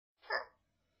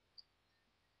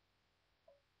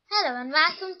Hello and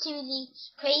welcome to the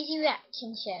Crazy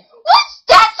Reaction Show. What's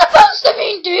that supposed to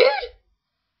mean, dude?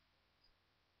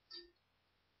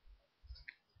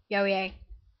 Yo, yeah.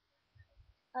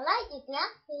 I like your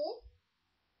glasses.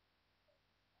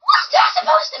 What's that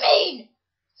supposed to mean?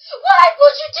 Why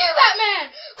would you do that,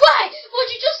 man? Why would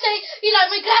you just say you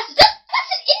like my glasses? That's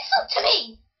an insult to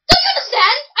me. Don't you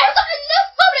understand? I've got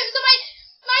enough problems on my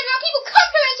mind around people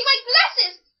complimenting my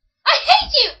glasses. I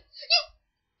hate you.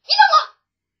 You know what?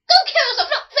 Go kill yourself.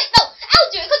 No, wait, no,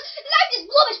 I'll do it because life is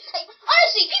rubbish. Like,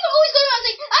 honestly, people always go around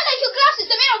saying, I like your glasses,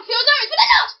 they're made of pure diamonds, but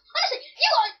they're not. Honestly,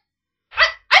 you are.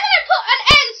 I'm going to put an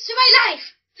end to my life.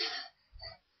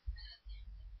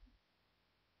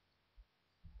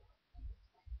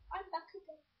 I'm back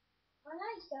again. I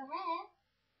like your hair.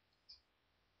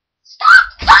 Stop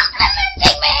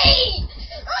complimenting me!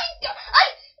 Oh my god.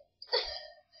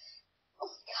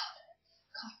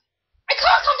 I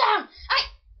can't calm down.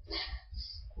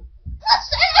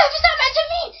 What's on earth is that meant to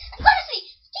mean? Honestly,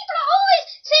 people are always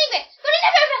saying it, but I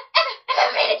never, ever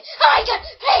mean it. Oh my god,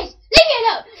 please, leave me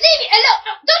alone. Leave me alone.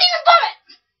 No, don't even bother.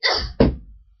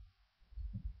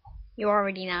 You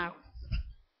already know.